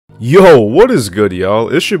Yo, what is good,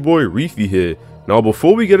 y'all? It's your boy Reefy here. Now,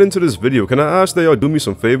 before we get into this video, can I ask that y'all do me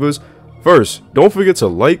some favors? First, don't forget to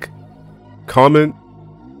like, comment,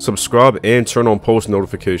 subscribe, and turn on post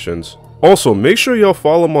notifications. Also, make sure y'all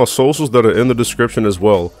follow my socials that are in the description as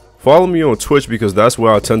well. Follow me on Twitch because that's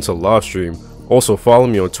where I tend to live stream. Also, follow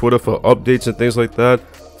me on Twitter for updates and things like that.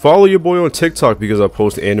 Follow your boy on TikTok because I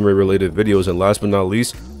post anime related videos. And last but not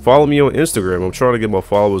least, follow me on Instagram. I'm trying to get my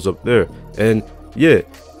followers up there. And yeah,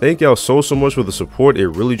 thank y'all so much for the support. It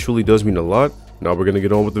really truly does mean a lot. Now we're gonna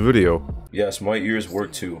get on with the video. Yes, my ears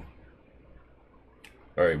work too.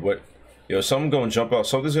 Alright, what? Yo, something's gonna jump out.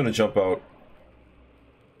 Something's gonna jump out.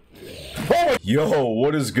 Oh! Yo,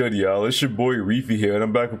 what is good, y'all? It's your boy Reefy here, and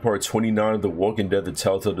I'm back with part 29 of the Walking Dead the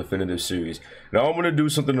Telltale Definitive Series. Now I'm gonna do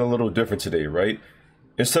something a little different today, right?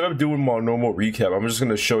 Instead of doing my normal recap, I'm just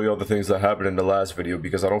gonna show you all the things that happened in the last video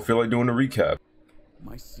because I don't feel like doing a recap.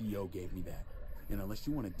 My CEO gave me that. And unless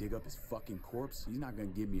you want to dig up his fucking corpse, he's not gonna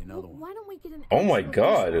give me another one. Why don't we get an Oh my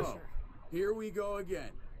god. Oh, here we go again.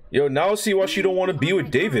 Yo, now see why she don't want to be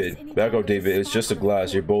with David. Back up, David. It's just a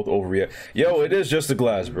glass. You're both overreacting. Yo, it is just a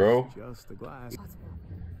glass, bro. Just a glass.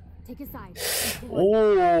 Take a side.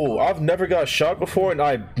 Oh, I've never got shot before, and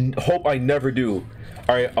I hope I never do.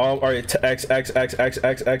 All right, X.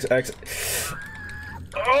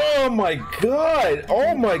 Oh my god.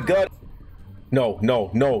 Oh my god. No,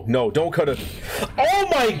 don't cut it. Oh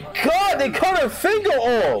my god, they cut her finger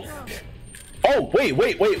off. Oh, wait.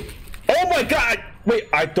 Oh my god. Wait,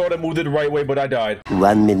 I thought I moved it the right way, but I died.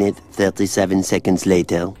 1 minute, 37 seconds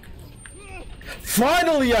later.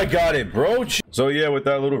 Finally, I got it, bro. So yeah, with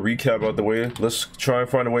that little recap out the way, let's try and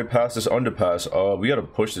find a way past this underpass. We gotta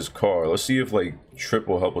push this car. Let's see if like Trip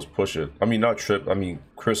will help us push it. I mean, not Trip, I mean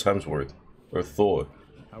Chris Hemsworth or Thor.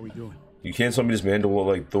 How we doing? You can't tell me this man don't look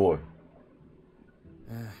like Thor.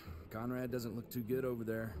 Conrad doesn't look too good over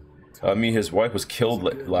there. I mean, his wife was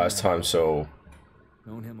killed last time, so...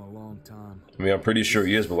 Known him a long time. I mean, I'm pretty sure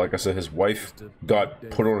he is, but like I said, his wife got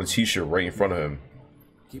put on a t-shirt right in front of him.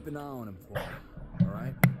 Keep an eye on him for me,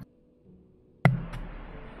 alright?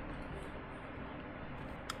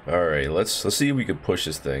 Alright, let's see if we can push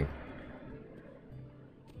this thing.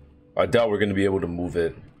 I doubt we're gonna be able to move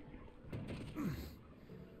it.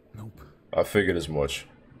 Nope. I figured as much.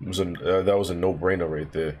 It was that was a no-brainer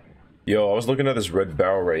right there. Yo, I was looking at this red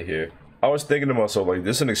barrel right here. I was thinking to myself, like,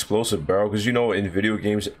 this is an explosive barrel, because, you know, in video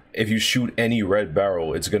games, if you shoot any red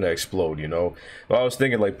barrel, it's gonna explode, you know? But I was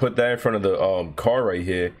thinking, like, put that in front of the car right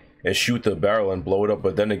here, and shoot the barrel and blow it up,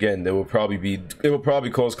 but then again, it would probably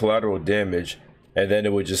cause collateral damage, and then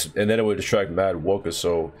it would distract Mad Walker,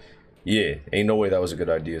 so, yeah, ain't no way that was a good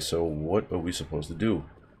idea. So, what are we supposed to do?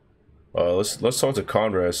 Let's talk to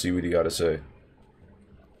Conrad, see what he gotta say.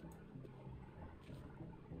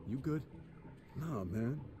 You good? Nah,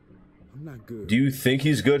 man. I'm not good. Do you think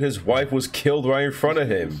he's good? His wife was killed right in front of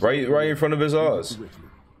him. Right in front of his eyes.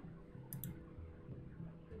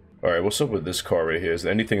 Alright, what's up with this car right here? Is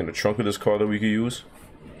there anything in the trunk of this car that we could use?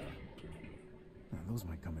 Those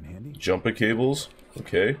might come in handy. Jumper cables?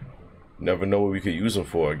 Okay. Never know what we could use them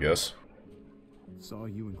for, I guess. Saw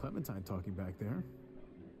you and Clementine talking back there.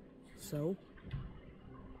 So?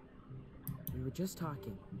 We were just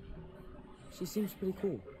talking. She seems pretty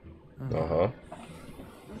cool. Uh-huh.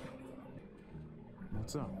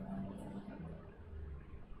 What's up?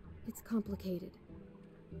 It's complicated.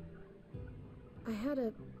 I had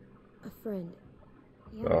a friend.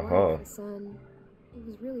 He had a wife, a son. He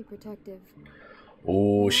was really protective.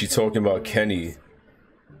 Oh, she's talking about Kenny.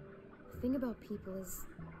 The thing about people is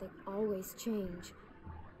they always change.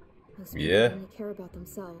 Most Yeah. people only care about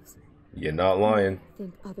themselves. You're not lying.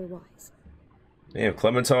 Think otherwise. Damn,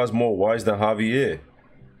 Clementine's more wise than Javier.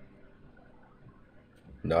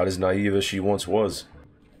 Not as naive as she once was.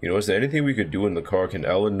 You know, is there anything we could do in the car? Can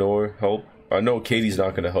Eleanor help? I know Katie's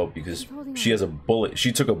not gonna help because she has a bullet.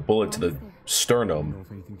 She took a bullet to the sternum. Know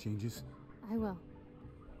if anything changes? I will.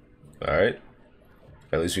 Alright.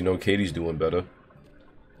 At least we know Katie's doing better.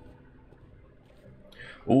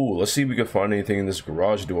 Ooh, let's see if we can find anything in this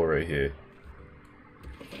garage door right here.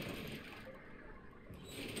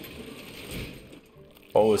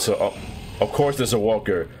 Oh, it's a... of course there's a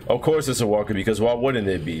walker. Of course there's a walker, because why wouldn't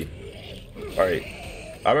it be? Alright.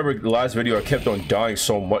 I remember the last video I kept on dying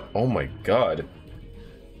so much. Oh my god.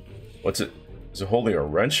 What's it? Is it holding a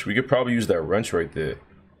wrench? We could probably use that wrench right there.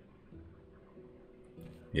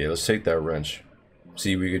 Yeah, let's take that wrench.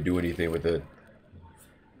 See if we could do anything with it.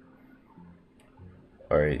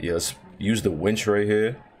 Alright, yeah, let's use the winch right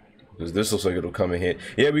here. Because this looks like it'll come in handy.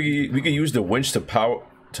 Yeah, we could use the winch to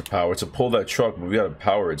pull that truck, but we gotta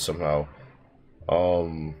power it somehow.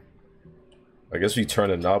 I guess we turn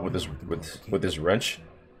the knob with this wrench.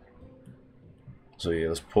 So yeah,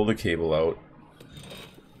 let's pull the cable out.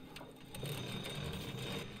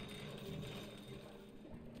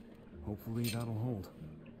 Hopefully that'll hold.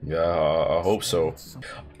 Yeah, I hope so.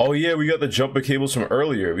 Oh yeah, we got the jumper cables from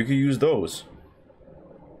earlier. We could use those.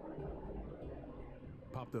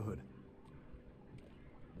 Pop the hood.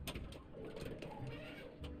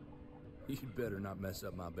 You better not mess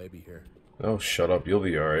up my baby hair. Oh, shut up. You'll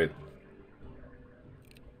be alright.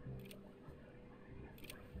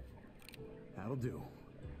 That'll do.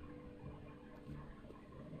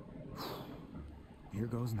 Here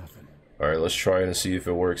goes nothing. Alright, let's try it and see if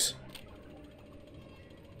it works.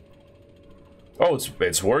 Oh,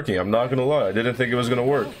 it's working. I'm not gonna lie. I didn't think it was gonna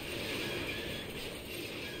work.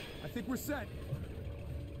 I think we're set.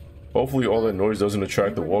 Hopefully all that noise doesn't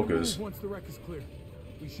attract the walkers. Once the wreck is clear,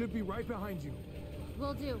 we should be right behind you.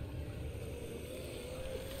 Will do.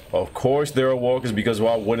 Of course there are walkers, because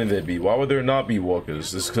why wouldn't there be? Why would there not be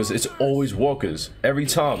walkers? It's because it's always walkers. Every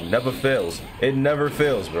time. Never fails. It never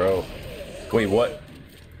fails, bro. Wait, what?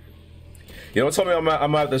 You don't tell me I'm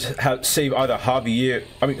gonna have to save either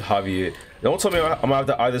Javier. Don't tell me I'm gonna have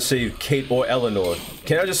to either save Kate or Eleanor.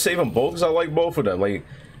 Can't I just save them both? Because I like both of them. Like,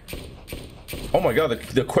 oh my god,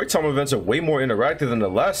 the quick time events are way more interactive than the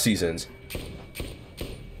last seasons.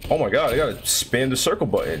 Oh my god, I gotta spam the circle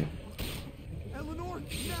button. Eleanor,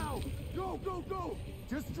 now! Go, go, go!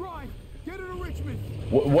 Just drive! Get her to Richmond!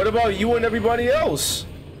 What about you and everybody else?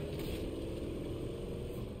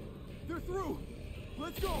 They're through!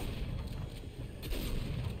 Let's go!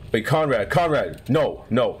 Wait, Conrad, no.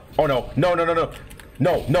 Oh no.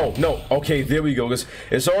 Okay, there we go.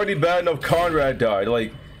 It's already bad enough Conrad died.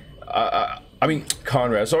 Like, I mean,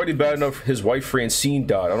 Conrad. It's already bad enough his wife Francine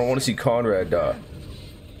died. I don't want to see Conrad die.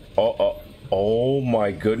 Oh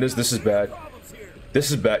my goodness, this is bad.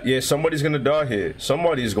 This is bad. Yeah, somebody's gonna die here.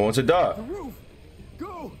 Somebody is going to die.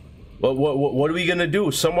 Go! What are we gonna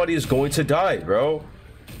do? Somebody is going to die, bro.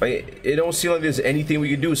 Like, it don't seem like there's anything we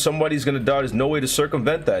can do. Somebody's gonna die. There's no way to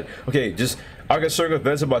circumvent that. Okay, I can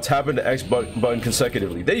circumvent it by tapping the X button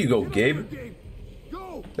consecutively. There you go, Gabe.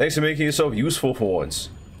 Thanks for making yourself useful for once.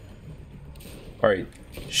 Alright,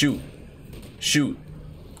 shoot. Shoot.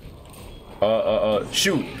 Oh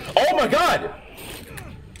my god!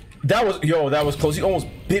 That was close. He almost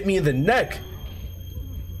bit me in the neck.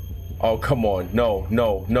 Oh, come on. No.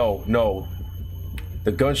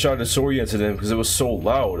 The gunshot disoriented him because it was so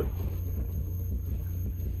loud.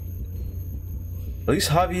 At least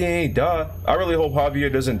Javier ain't die. I really hope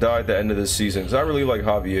Javier doesn't die at the end of this season, because I really like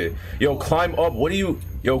Javier. Yo, climb up. What are you...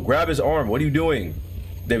 Yo, grab his arm. What are you doing?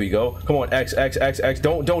 There we go. Come on, X.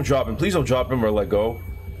 Don't drop him. Please don't drop him or let go.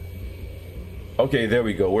 Okay, there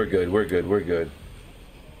we go. We're good.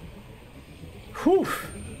 Whew.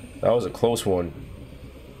 That was a close one.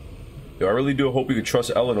 Yo, I really do hope we could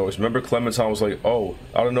trust Eleanor. Remember Clementine was like, oh,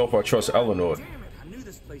 I don't know if I trust Eleanor. Damn it, I knew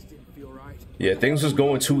this place didn't feel right. Yeah, things was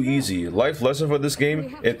going too easy. Life lesson for this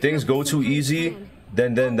game, if things go too easy,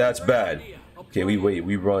 then that's bad. Okay, we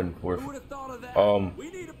run.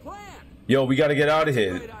 Yo, we gotta get out of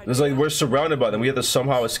here. It's like we're surrounded by them. We have to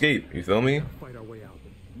somehow escape. You feel me? Fight our way out.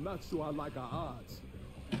 Not sure I like our odds.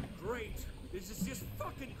 Great. This is just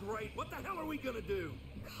fucking great. What the hell are we gonna do?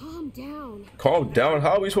 Calm down. Calm down?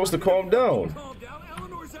 How are we supposed to calm down? Calm down.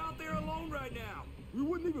 Eleanor's out there alone right now. We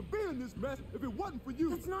wouldn't even be in this mess if it wasn't for you.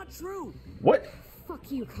 That's not true. What? Fuck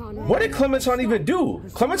you, Conrad. What did Clementine even do?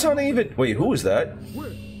 Clementine ain't even... Wait, who is that? Where?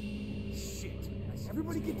 Shit.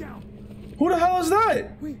 Everybody get down. Who the hell is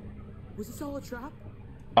that? Wait, was this all a trap?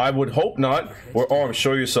 I would hope not. We're armed.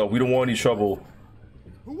 Show yourself. We don't want any trouble.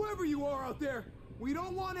 Whoever you are out there, we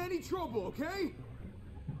don't want any trouble, okay?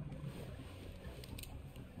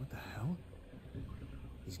 What the hell?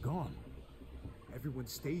 He's gone. Everyone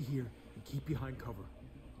stay here and keep behind cover.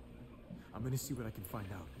 I'm gonna see what I can find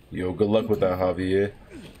out. Yo, good luck with that, Javier.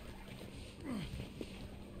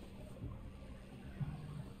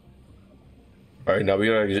 Alright, now we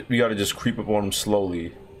gotta just creep up on him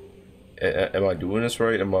slowly. Am I doing this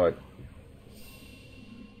right? Am I...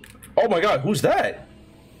 Oh my god, who's that?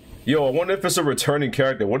 Yo, I wonder if it's a returning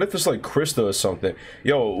character. What if it's like Krista or something?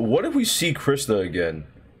 Yo, what if we see Krista again?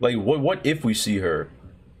 Like, what if we see her?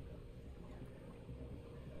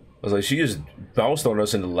 I was like, she just bounced on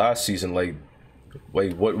us in the last season. Like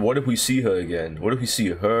what if we see her again? What if we see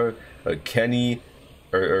her, Kenny,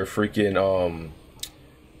 or freaking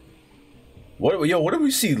what if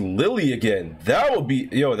we see Lily again? That would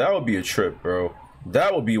be a trip, bro.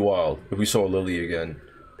 That would be wild if we saw Lily again.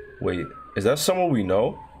 Wait, is that someone we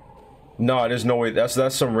know? Nah, there's no way.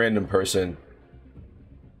 That's some random person.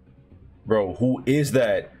 Bro, who is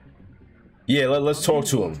that? Yeah, let's talk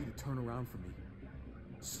to I need him. you to turn around for me.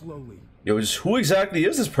 Slowly. Yo, just who exactly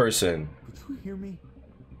is this person? Did you hear me?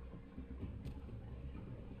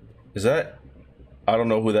 Is that? I don't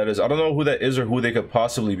know who that is. I don't know who that is or who they could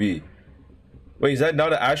possibly be. Wait, is that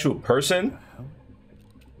not an actual person?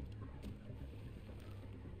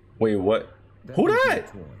 Wait, what? Who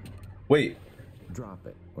that? Wait. Drop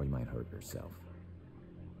it, or you might hurt yourself.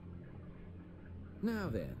 Now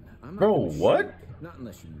then, I'm not Bro, gonna what? shoot, not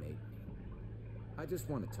unless you make me. I just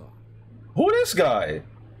want to talk. Who this guy?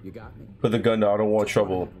 You got me? Put the gun down. I don't want Just wanna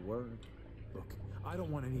trouble. have a word. Look, I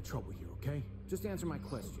don't want any trouble here, okay? Just answer my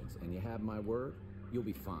questions, and you have my word, you'll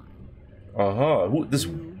be fine. Who this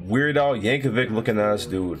Weird Al Yankovic looking ass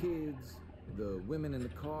dude? Kids, the women in the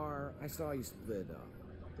car. I saw you split up.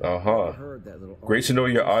 Heard that little Great to know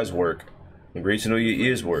your eyes work. And great to know your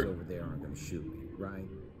ears work. over there aren't gonna shoot me, right?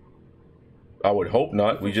 I would hope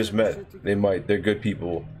not. We just met. They might. They're good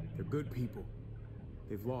people. They're good people.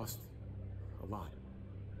 They've lost a lot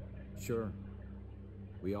Sure.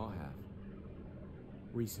 We all have.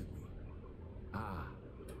 recently. Ah,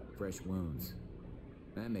 fresh wounds.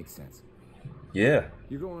 That makes sense. Yeah.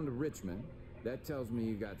 You're going to Richmond. That tells me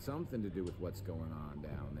you got something to do with what's going on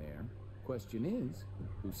down there. Question is,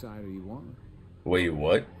 whose side are you on? Wait,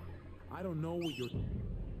 what? I don't know what you're...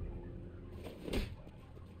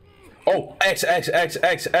 Oh, X.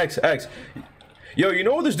 Yo, you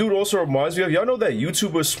know what this dude also reminds me of? Y'all know that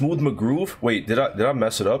YouTuber Smooth McGroove? Wait, did I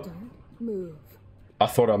mess it up? Don't move. I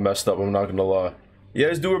thought I messed up. I'm not gonna lie. Yeah,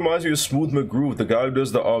 this dude reminds me of Smooth McGroove, the guy who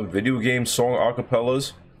does the video game song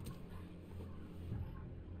acapellas.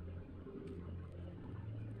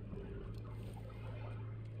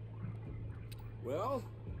 Well,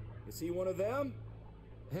 is he one of them?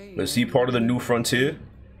 Hey, Is he part of the New Frontier?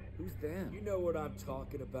 Who's them? You know what I'm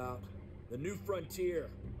talking about. The New Frontier.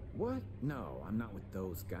 What? No, I'm not with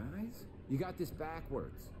those guys. You got this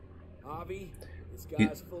backwards. Javi, this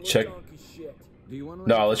guy's full check- of donkey shit. Do you want to?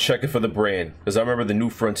 Nah, let's check it for the brand. Because I remember the New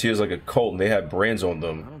Frontier is like a cult and they had brands on I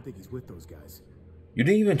them. don't think he's with those guys. You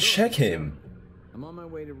didn't even check him. I'm on my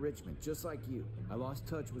way to Richmond, just like you. I lost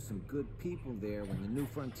touch with some good people there when the New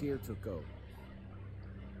Frontier took over.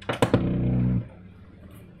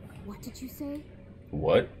 What did you say?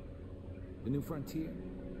 What? The New Frontier?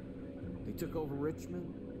 They took over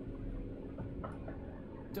Richmond?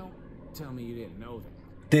 Don't tell me you didn't know that.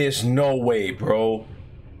 There's no way, bro.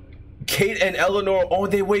 Kate and Eleanor on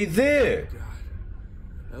their way there.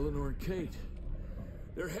 Eleanor and Kate.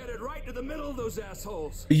 They're headed right to the middle of those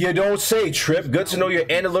assholes. You don't say, Trip. Good to know your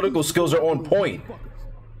analytical skills are on point.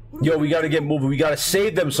 Yo, we gotta get moving. We gotta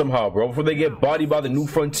save them somehow, bro, before they get bodied by the New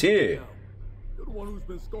Frontier. You're the one who's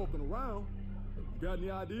been skulking around. You got any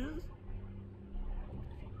ideas?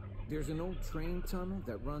 There's an old train tunnel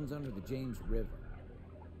that runs under the James River.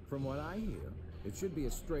 From what I hear, it should be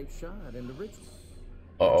a straight shot into Richmond.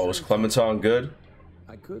 Uh-oh, is Clementine good?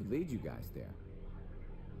 I could lead you guys there.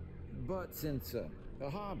 But since the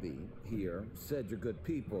hobby here said you're good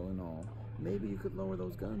people and all, maybe you could lower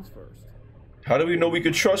those guns first. How do we know we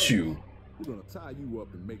could trust you? We're gonna tie you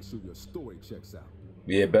up and make sure your story checks out.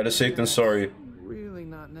 Yeah, better safe than sorry. Really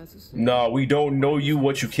not necessary. Nah, we don't know you,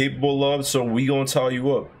 what you capable of, so we gonna tie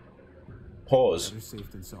you up. Pause. Better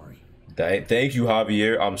safe than sorry. Thank you,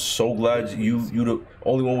 Javier. I'm so glad you the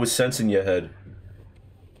only one with sense in your head.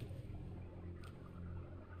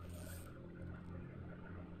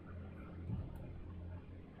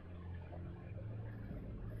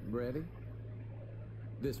 Ready?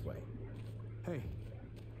 This way. Hey,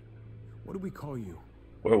 what do we call you?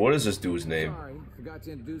 Wait, what is this dude's name? Sorry, forgot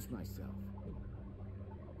to introduce myself.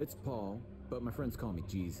 It's Paul, but my friends call me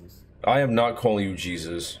Jesus. I am not calling you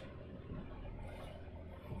Jesus.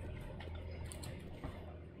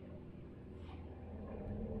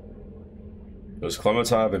 Does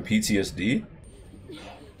Clementine having PTSD?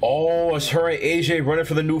 Oh, it's her and AJ running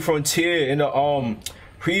for the New Frontier in the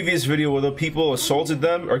previous video where the people assaulted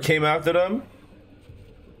them or came after them.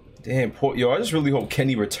 Damn, poor yo, I just really hope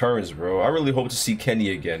Kenny returns, bro. I really hope to see Kenny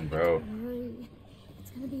again, bro. Don't worry. It's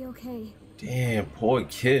gonna be okay. Damn, poor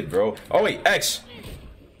kid, bro. Oh wait, X.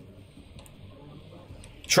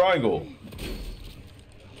 Triangle.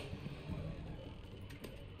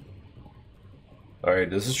 Alright,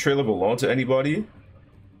 does this trailer belong to anybody?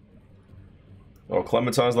 Oh,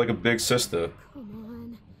 Clementine's like a big sister.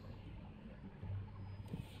 Come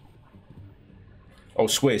on. Oh,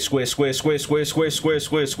 square.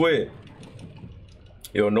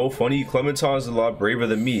 Yo, no funny. Clementine's a lot braver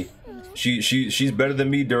than me. She's better than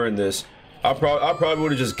me during this. I probably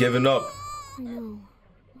would have just given up. I know.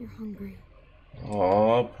 You're hungry.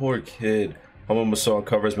 Aw, poor kid. I'm gonna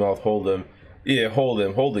uncover his mouth. Hold him. Yeah, hold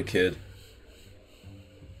him. Hold the kid.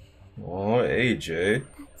 Oh, AJ.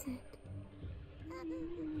 That's it.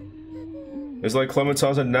 It's like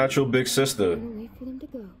Clementine's a natural big sister. We're gonna wait for them to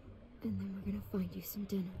go, and then we're gonna find you some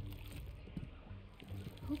dinner.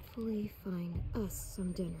 Hopefully find us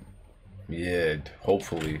some dinner. Yeah,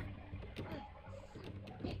 hopefully.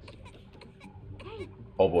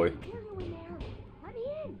 Oh boy.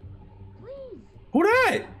 Who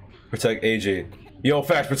that? Protect AJ. Yo,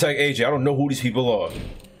 facts, protect AJ. I don't know who these people are.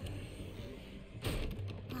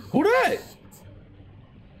 Who that?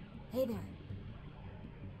 Hey there.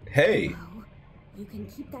 Hey. Hello. You can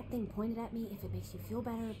keep that thing pointed at me if it makes you feel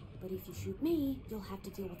better, but if you shoot me, you'll have to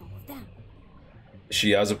deal with all of them.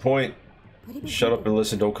 She has a point. Shut up and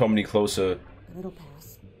listen. Don't come any closer. But it'll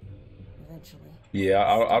pass. Eventually. Yeah,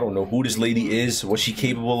 I don't know who this lady is, what she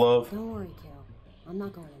capable of. Don't worry, Kale. I'm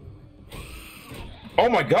not going anywhere. Oh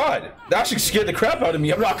my god! That actually scared the crap out of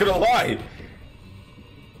me, I'm not gonna lie.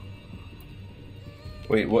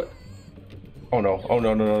 Wait, what? Oh no, oh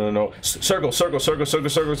no, no, no, no, no. Circle, circle, circle, circle,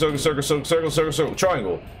 circle, circle, circle, circle, circle, circle, circle,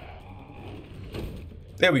 triangle.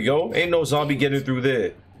 There we go. Ain't no zombie getting through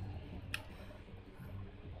there.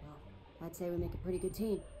 Well, I'd say we make a pretty good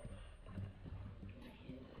team.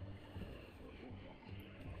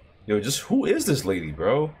 Yo, just who is this lady,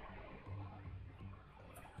 bro?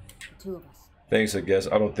 The two of us. Thanks, I guess.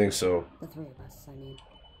 I don't think so. The three of us, I mean.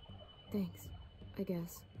 Thanks, I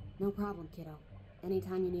guess. No problem, kiddo.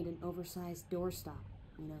 Anytime you need an oversized doorstop,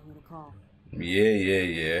 you know who to call. Yeah, yeah,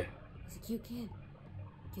 yeah. He's a cute kid.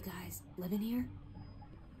 You guys living here?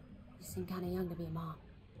 You seem kind of young to be a mom.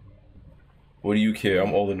 What do you care?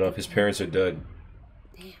 I'm old enough. His parents are dead.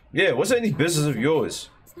 Damn. Yeah, what's any business of yours?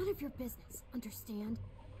 It's none of your business, understand?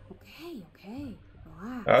 Okay, okay.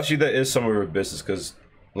 Relax. Actually, that is some of her business, because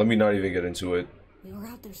let me not even get into it. We were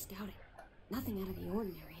out there scouting. Nothing out of the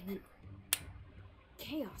ordinary, and then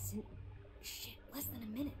chaos and shit, less than a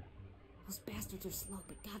minute. Those bastards are slow,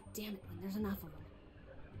 but god damn it, when there's enough of them.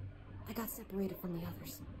 I got separated from the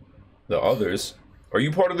others. The others? Are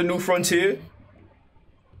you part of the New Frontier?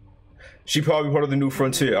 She probably part of the New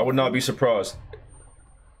Frontier. I would not be surprised.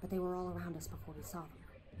 But they were all around us before we saw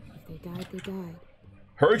them. If they died, they died.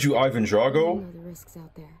 Heard you, Ivan You Drago. know the risks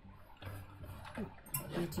out there.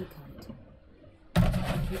 You too, Comet.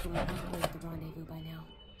 People are probably at the rendezvous by now.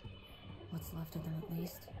 What's left of them, at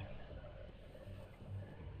least.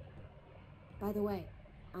 By the way,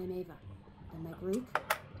 I'm Ava. And my group?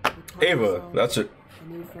 we call Ava, ourselves that's it.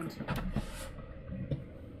 The New Frontier.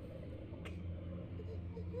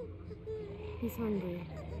 He's hungry.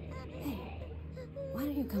 Hey, why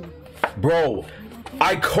don't you come with me? Bro,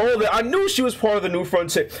 I called it. I knew she was part of the New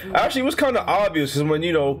Frontier. Actually, it was kind of obvious because when,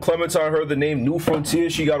 you know, Clementine heard the name New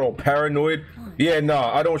Frontier, she got all paranoid. Yeah,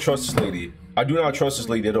 nah, I don't trust this lady. I do not trust this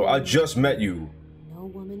lady at all. I just met you. No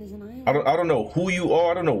woman is an island. I don't know who you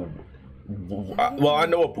are. I don't know. Well, I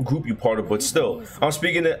know what group you part of, but still, I'm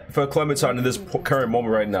speaking for Clementine in this current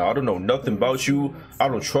moment right now. I don't know nothing about you. I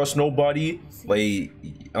don't trust nobody. Like,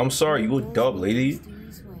 I'm sorry, you a dub, lady.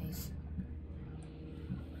 Mysterious ways.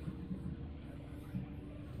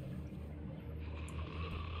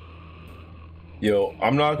 Yo,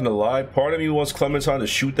 I'm not gonna lie. Part of me wants Clementine to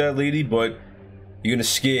shoot that lady, but you're gonna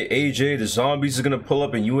scare AJ. The zombies are gonna pull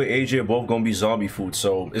up, and you and AJ are both gonna be zombie food.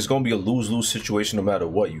 So it's gonna be a lose-lose situation no matter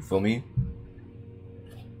what. You feel me?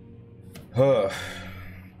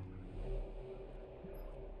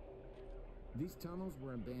 These tunnels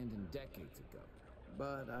were abandoned decades ago,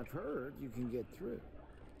 but I've heard you can get through.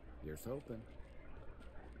 Here's hoping.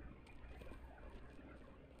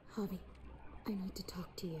 Javi, I need to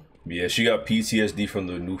talk to you. Yeah, she got PTSD from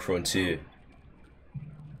the New Frontier.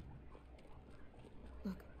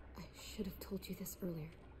 Look, I should have told you this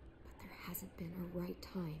earlier, but there hasn't been a right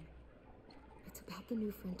time. It's about the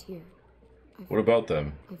New Frontier. What about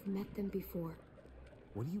them? I've met them before.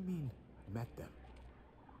 What do you mean, met them?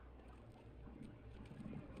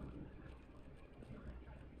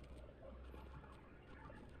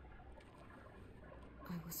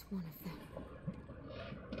 I was one of them.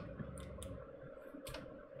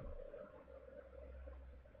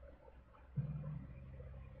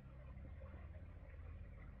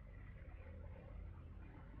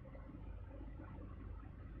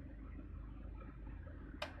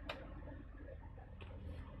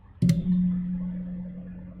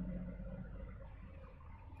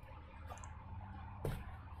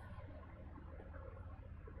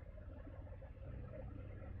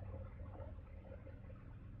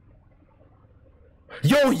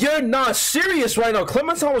 Yo, you're not serious right now.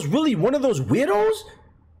 Clementine was really one of those weirdos?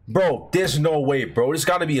 Bro, there's no way, bro. This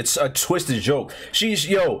gotta be a twisted joke. She's,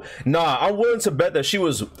 yo, nah, I'm willing to bet that she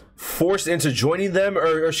was forced into joining them,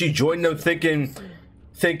 or she joined them thinking,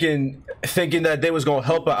 thinking that they was gonna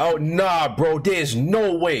help her out. Nah, bro, there's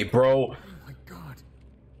no way, bro. Oh my God.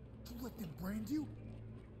 You let them brand you?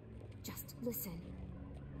 Just listen.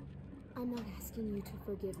 I'm not asking you to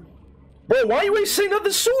forgive me. Bro, why you ain't saying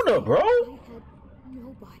nothing sooner, bro? I had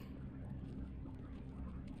nobody.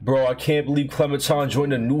 Bro, I can't believe Clementine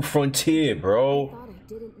joined the New Frontier, I bro. thought I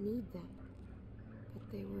didn't need them,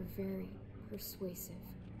 but they were very persuasive.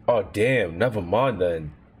 Oh, damn. Never mind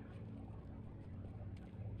then.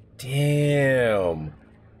 Damn.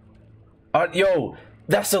 Yo,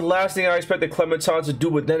 that's the last thing I expected Clementine to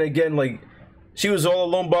do, but then again, like, she was all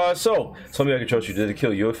alone by herself. Tell me I can trust you. Did it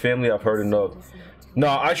kill your family? I've heard enough.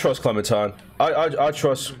 Nah, I trust Clementine. I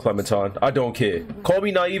trust Clementine. I don't care. Call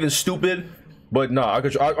me naive and stupid, but nah,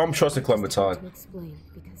 I'm trusting Clementine. To explain,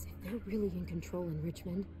 because if they're really in control in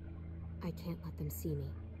Richmond, I can't let them see me.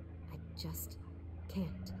 I just can't.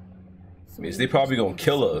 So Means they probably gonna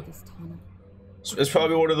kill her. this tunnel. It's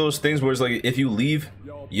probably one of those things where it's like, if you leave,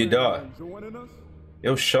 you die. Joining us?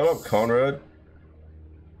 Yo, shut up, Conrad.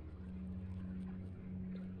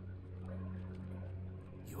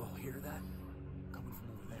 You all hear that? Coming from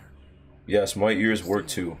over there. Yes, my ears work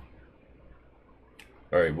too.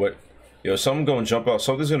 Alright, what? Yo, something gonna jump out.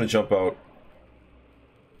 Something's gonna jump out.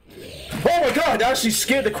 Oh my god, that actually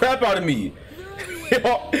scared the crap out of me.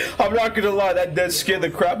 Yo, I'm not gonna lie, that dead scared the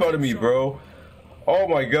crap out of me, bro. Oh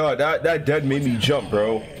my god, that dead made me jump,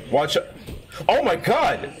 bro. Watch out. Oh my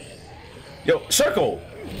god. Yo, circle.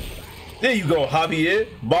 There you go, Javier.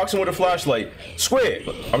 Boxing with a flashlight. Square.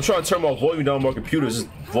 I'm trying to turn my volume down on my computer. This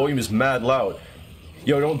volume is mad loud.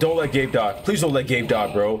 Yo, don't let Gabe die. Please don't let Gabe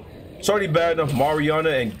die, bro. It's already bad enough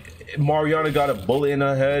Mariana got a bullet in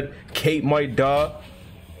her head. Kate might die.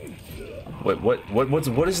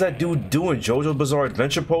 What is that dude doing? JoJo's Bizarre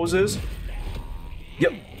Adventure poses?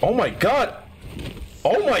 Yep. Oh my god.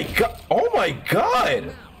 Oh my god. Oh my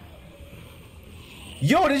god.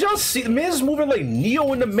 Yo, did y'all see? The man's moving like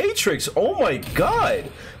Neo in the Matrix. Oh my god.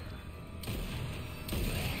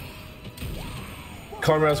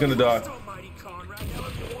 Conrad's gonna die.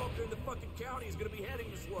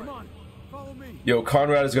 Yo,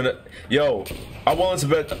 Conrad is gonna... Yo, I'm willing to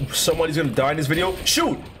bet somebody's gonna die in this video.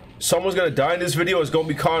 Shoot! Someone's gonna die in this video. It's gonna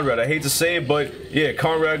be Conrad. I hate to say it, but yeah,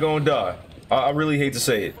 Conrad gonna die. I really hate to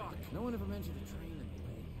say it.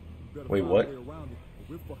 Wait, what?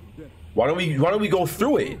 Why don't we go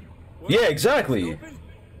through it? Yeah, exactly.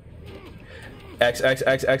 X.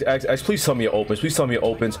 Please tell me it opens. Please tell me it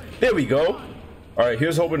opens. There we go. All right,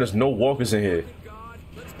 here's hoping there's no walkers in here.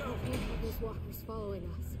 Those walkers following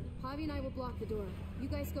us. Javi and I will block the door. You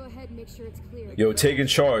guys go ahead and make sure it's clear. Yo, taking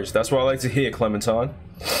charge. That's what I like to hear, Clementine.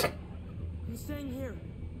 He's staying here.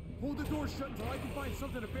 Hold the door shut until I can find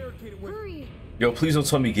something to barricade it with. Hurry! Yo, please don't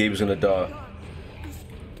tell me Gabe's gonna die.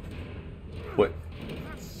 What?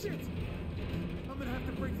 Shit! I'm gonna have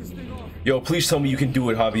to break this thing off. Yo, please tell me you can do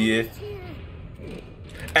it, Javier.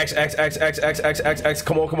 X.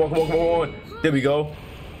 Come on. There we go.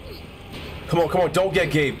 Come on. Don't get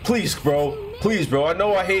Gabe. Please, bro. Please, bro. I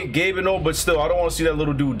know I hate Gabe and all, but still, I don't want to see that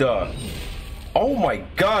little dude die. Oh my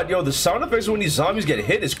god, yo, the sound effects when these zombies get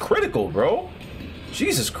hit is critical, bro.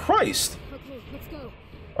 Jesus Christ. Okay, let's go.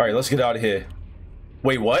 Alright, let's get out of here.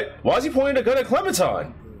 Wait, what? Why is he pointing a gun at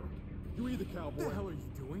Clementine? You either cowboy. What the hell are you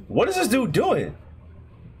doing? What is this dude doing?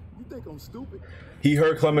 You think I'm stupid? He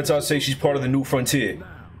heard Clementine say she's part of the New Frontier.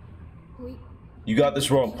 Wait. You got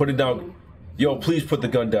this wrong. Put it down. Yo, please put the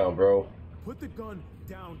gun down, bro. Put the gun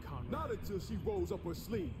down, Conrad. Not until she rolls up her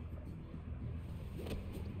sleeve.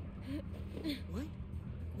 What?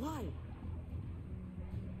 Why?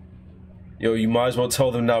 Yo, you might as well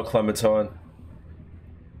tell them now, Clementine.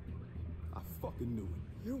 I fucking knew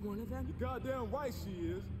it. You're one of them? You're goddamn right she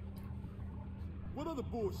is. What other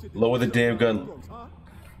bullshit? Lower the damn gun.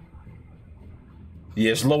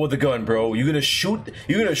 Yes, lower the gun, bro. You're gonna shoot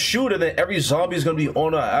and then every zombie is gonna be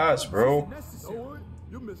on our ass, bro.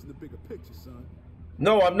 You're missing the bigger picture, son.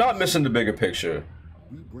 No, I'm not missing the bigger picture.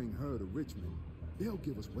 We bring her to Richmond. They'll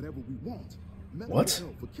give us whatever we want. What?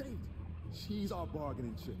 For Kate. She's our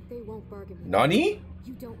bargaining chip. They won't bargain with Nani?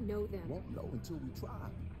 you. don't know them. Won't know until we try.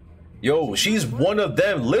 Yo, she's one of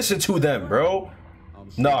them. Listen to them, bro.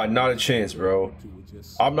 Nah, not a chance, bro.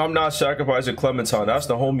 I'm not sacrificing Clementine. That's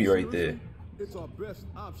the homie right there. It's our best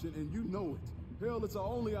option, and you know it. Hell, it's our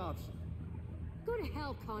only option. Go to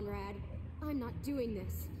hell, Conrad. I'm not doing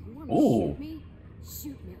this. You want Ooh. to shoot me?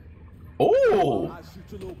 Shoot me. Oh. I shoot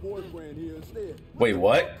your little boyfriend here instead. Wait,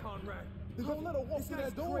 what? Conrad, don't let her walk through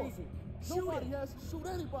that door. Crazy. Nobody has to shoot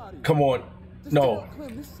anybody. Come on. No.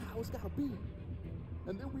 Clem, this is how it's gotta be.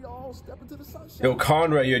 And then we all step into the sunshine. Yo,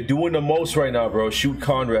 Conrad, you're doing the most right now, bro. Shoot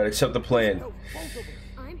Conrad. Accept the plan. Both of us.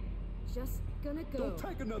 just gonna go. Don't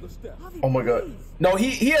take another step. Oh my god. No,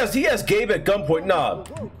 he has Gabe at gunpoint. Nah.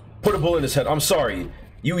 Put a bullet in his head. I'm sorry.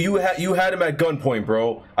 You had him at gunpoint,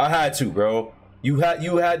 bro. I had to, bro. You had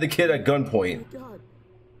the kid at gunpoint. Oh God.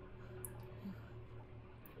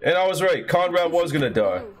 And I was right. Conrad was gonna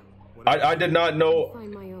die. I did not know.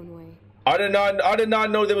 Find my own way. I did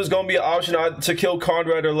not know there was gonna be an option to kill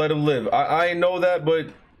Conrad or let him live. I ain't know that, but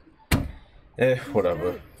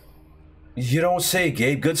whatever. You don't say,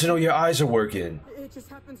 Gabe. Good to know your eyes are working. It just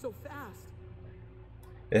happened so fast.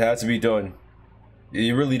 It had to be done.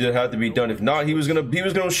 It really did have to be done. If not, he was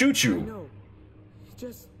gonna shoot you. No, it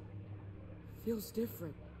just feels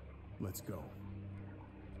different. Let's go.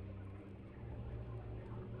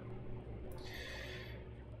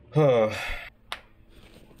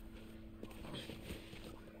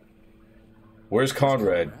 Where's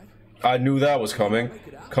Conrad? I knew that was coming.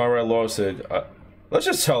 Conrad lost it. Let's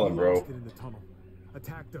just tell him, bro. Get in the tunnel.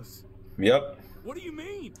 Attacked us. Yep. What do you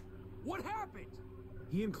mean? What happened?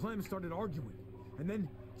 He and Clem started arguing, and then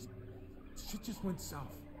shit just went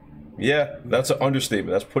south. Yeah, that's an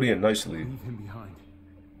understatement. That's putting it nicely. Leave him behind.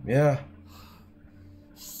 Yeah.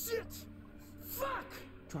 Shit! Fuck!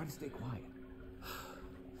 Try to stay quiet.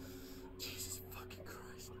 Jesus fucking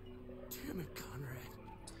Christ. Damn it, Conrad.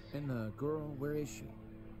 And the girl, where is she?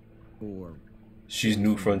 Or She's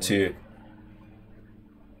New Frontier.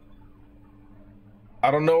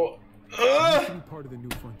 I don't know. She used to be part of the New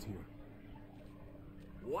Frontier.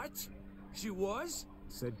 What? She was?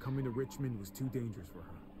 Said coming to Richmond was too dangerous for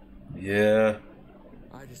her. Yeah.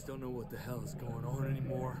 I just don't know what the hell is going on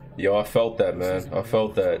anymore. Yo, I felt that, man. I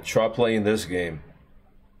felt that. Try playing this game.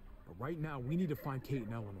 But right now, we need to find Kate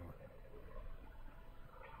and Eleanor.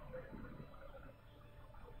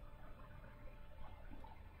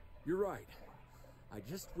 You're right. I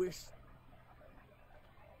just wish...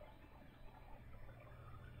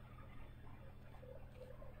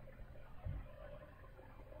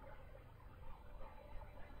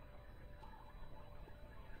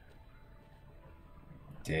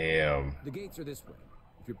 Damn. the gates are this way.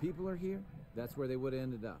 If your people are here, that's where they would have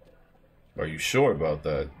ended up. Are you sure about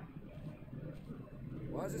that?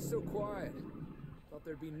 Why is it so quiet? Thought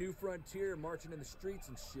there'd be New Frontier marching in the streets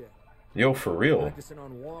and shit. Yo, for real. Practicing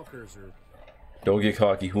on walkers or... Don't get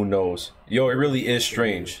cocky. Who knows? Yo, it really is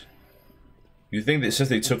strange. You think that since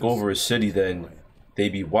they took over a city, then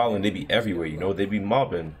they'd be wilding, they'd be everywhere, you know? They'd be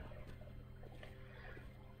mobbing.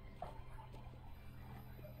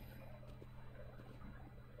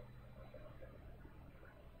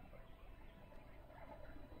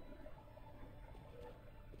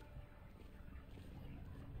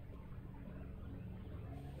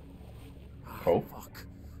 Oh, Fuck.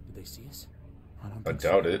 Did they see us? I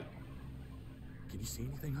doubt it. Can you see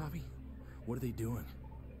anything, Javi? What are they doing?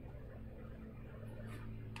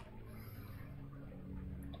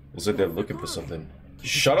 Looks like they're looking for something.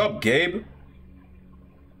 Shut up, Gabe!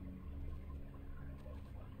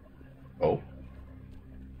 Oh.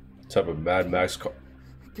 Type of Mad Max car.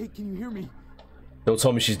 Kate, can you hear me? Don't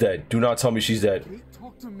tell me she's dead. Do not tell me she's dead. Kate,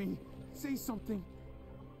 talk to me. Say something.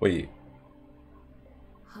 Wait.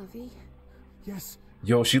 Javi, Yes.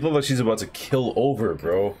 Yo, she looks like she's about to kill over,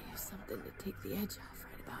 bro. something to take the edge off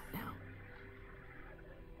right about now.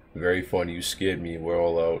 Very funny. You scared me. We're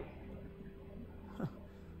all out.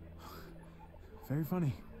 Very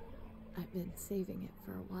funny. I've been saving it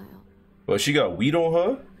for a while. But she got weed on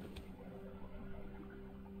her?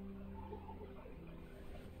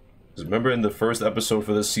 'Cause remember in the first episode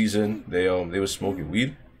for this season, they were smoking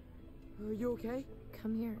weed? Are you okay?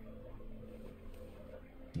 Come here.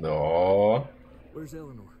 No. Where's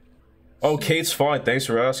Eleanor? Oh, Kate's fine. Thanks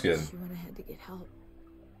for asking. She went ahead to get help.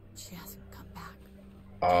 She hasn't come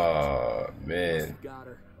back. Man. Got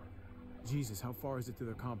her. Jesus, how far is it to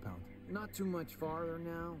their compound? Not too much farther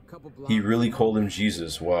now. A couple blocks. He really called him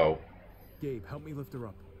Jesus. Wow. Gabe, help me lift her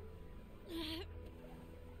up.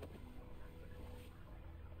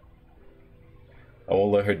 I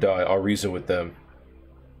won't let her die. I'll reason with them.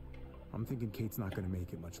 I'm thinking Kate's not gonna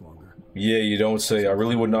make it much longer. Yeah, you don't say. I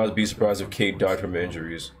really would not be surprised if Kate died from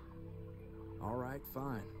injuries. All right,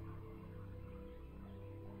 fine.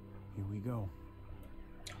 Here we go.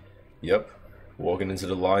 Yep. Walking into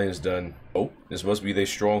the lion's den. Oh, this must be their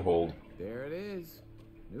stronghold. There it is.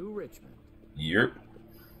 New Richmond. Yep.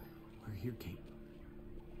 We're here, Kate.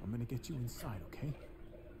 I'm gonna get you inside, okay?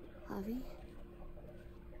 Javi,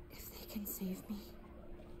 if they can save me,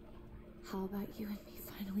 how about you and me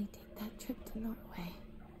finally take that trip to Norway?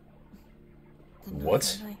 The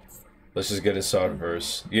What? Northern Lights. Let's just get inside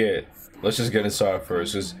first. Yeah, let's just get inside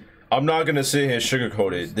first. Cause I'm not gonna sit here and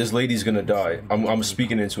sugarcoat it. This lady's gonna die. I'm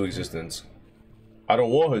speaking into existence. I don't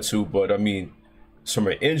want her to, but I mean, some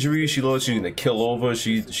of her injuries, she looks she's gonna kill over.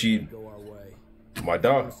 She Go our way. might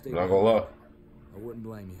die. I'm not gonna lie. I wouldn't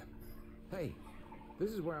blame you. Hey,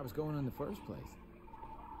 this is where I was going in the first place.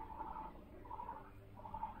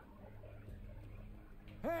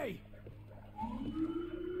 Hey!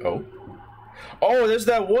 Oh, there's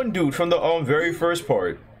that one dude from the very first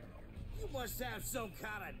part. You must have some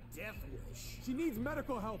kind of death wish. She needs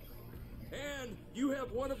medical help. And you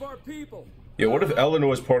have one of our people. Yeah, what if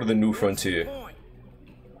Eleanor is part of the New Frontier? Point.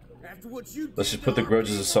 After what you Let's did just put the to our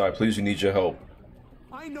grudges people, aside. Please, we need your help.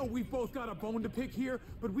 I know we've both got a bone to pick here,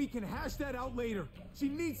 but we can hash that out later. She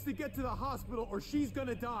needs to get to the hospital or she's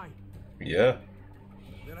gonna die. Yeah.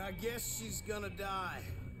 then I guess she's gonna die.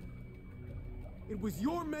 It was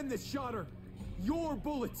your men that shot her. Your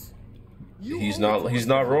bullets. He's not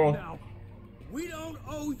wrong. Now. We don't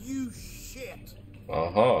owe you shit.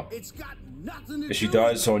 Uh-huh. It's got nothing to If she do dies,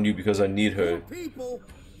 with it's on you because I need your her. people,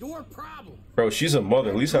 your problem. Bro, she's a mother.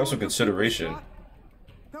 At least have some consideration.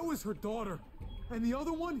 That was her daughter. And the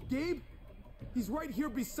other one, Gabe? He's right here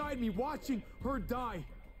beside me watching her die.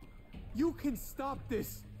 You can stop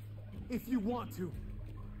this if you want to.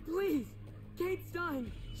 Please! Kate's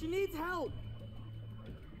dying. She needs help.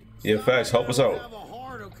 Yeah, facts. Help us out. Have a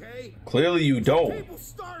heart, okay? Clearly you don't. People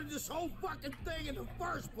started this whole fucking thing in the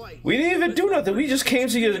first place. We didn't even do nothing. We just came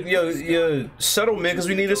to your settlement because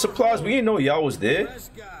we needed supplies. We didn't know y'all was there.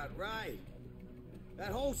 God, right.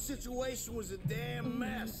 That whole situation was a damn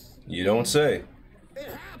mess. You don't say. It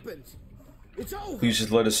happened. It's over. Please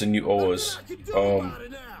just let us in. You owe us.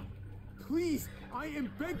 Please, I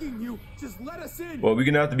am begging you, just let us in. Well, we're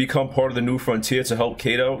gonna have to become part of the New Frontier to help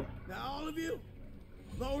Kate out. Now, all of you,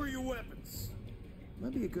 lower your weapons.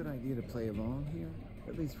 Might be a good idea to play along here,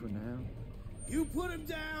 at least for now. You put him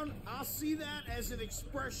down, I'll see that as an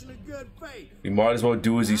expression of good faith. We might as well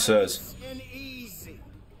do as he says. And easy.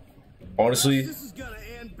 Honestly, This is gonna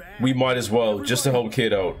end bad. we might as well, just to help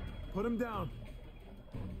Kate out. Put him down.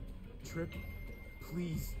 Trip,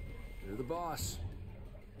 please. You're the boss.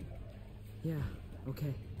 Yeah,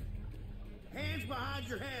 okay. Hands behind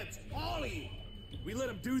your heads, all of you. We let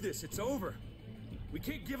him do this, it's over. We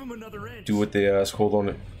can't give him another inch. Do what they ask. Hold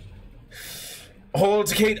on. Hold on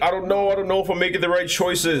to Kate. I don't know if I'm making the right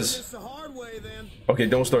choices. It's the hard way then. Okay,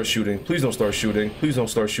 don't start shooting. Please don't start shooting. Please don't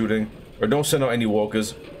start shooting. Or don't send out any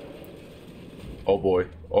walkers. Oh boy.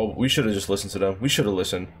 Oh, we should have just listened to them. We should have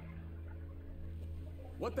listened.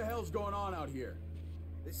 What the hell's going on out here?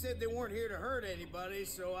 They said they weren't here to hurt anybody,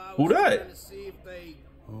 so I Who was that? trying to see if they...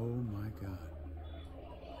 Oh my god.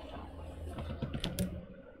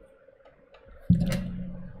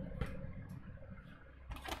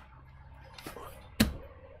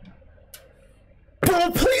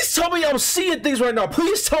 Bro, please tell me I'm seeing things right now.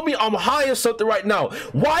 Please tell me I'm high or something right now.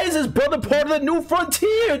 Why is his brother part of the New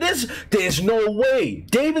Frontier? There's no way.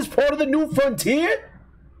 David's part of the New Frontier?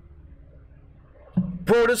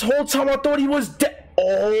 Bro, this whole time I thought he was dead.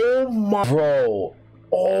 Oh my, bro.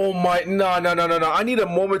 Oh my, no. I need a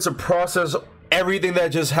moment to process everything that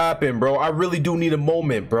just happened, bro. I really do need a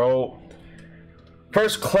moment, bro.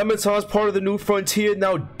 First, Clementine's part of the New Frontier.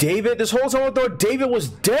 Now, David. This whole time I thought David was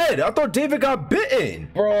dead. I thought David got bitten.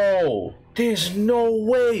 Bro, there's no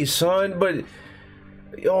way, son. But,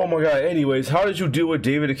 oh my god. Anyways, how did you deal with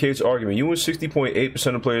David and Kate's argument? You and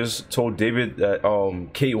 60.8% of players told David that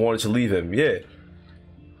Kate wanted to leave him. Yeah.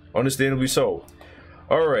 Understandably so.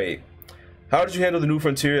 Alright. How did you handle the New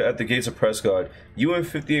Frontier at the gates of Prescott? You and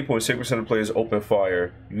 58.6% of players opened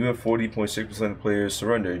fire. You and 40.6% of players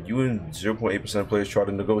surrendered. You and 0.8% of players tried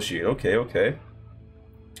to negotiate. Okay.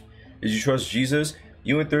 Did you trust Jesus?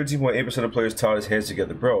 You and 13.8% of players tied his hands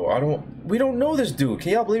together. Bro, we don't know this dude.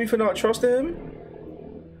 Can y'all blame me for not trusting him?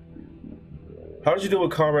 How did you deal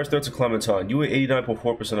with Conrad's threat to Clementine? You and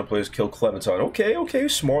 89.4% of players killed Clementine. Okay.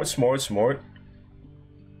 Smart.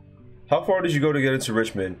 How far did you go to get into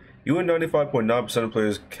Richmond? You and 95.9% of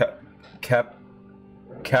players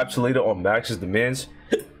capsulated on Max's demands.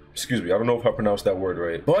 Excuse me, I don't know if I pronounced that word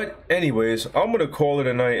right. But anyways, I'm gonna call it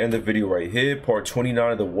a night and end the video right here. Part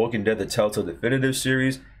 29 of the Walking Dead: The Telltale Definitive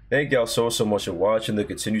Series. Thank y'all so much for watching. The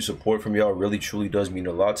continued support from y'all really truly does mean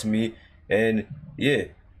a lot to me. And yeah,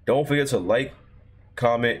 don't forget to like,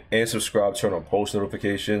 comment, and subscribe. Turn on post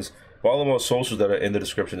notifications. Follow my socials that are in the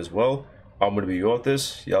description as well. I'm going to be your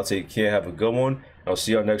host. Y'all take care. Have a good one. I'll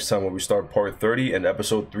see y'all next time when we start part 30 and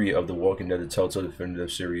episode 3 of the Walking Dead: The Telltale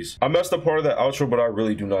Definitive Series. I messed up part of the outro, but I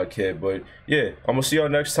really do not care. But yeah, I'm going to see y'all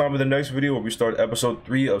next time in the next video where we start episode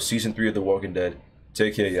 3 of season 3 of The Walking Dead.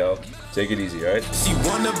 Take care, y'all. Take it easy, alright? She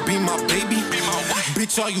wanna be my baby,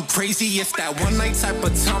 bitch, are you crazy? It's that one night type of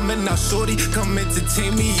time, and now shorty come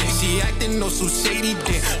entertain me. And she acting no so shady,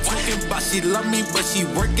 then talking about she love me, but she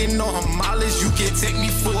working on her mileage. You can't take me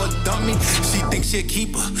for a dummy. She thinks she'll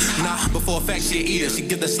keep her, nah, before a fact she'll eat her. She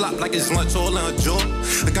give the slop like it's lunch all in her jaw.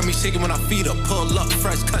 It got me shaking when I feed her. Pull up,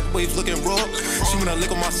 fresh cut waves looking raw. She wanna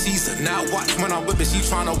lick on my Caesar. Now watch when I whip it, she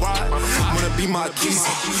tryna ride. Wanna be my geezer.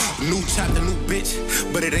 New chapter, new bitch,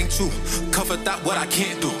 but it ain't true. Cover that what I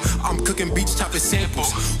can't do. I'm cooking beach chopping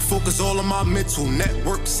samples. Focus all on my mental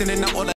network, sending out all that.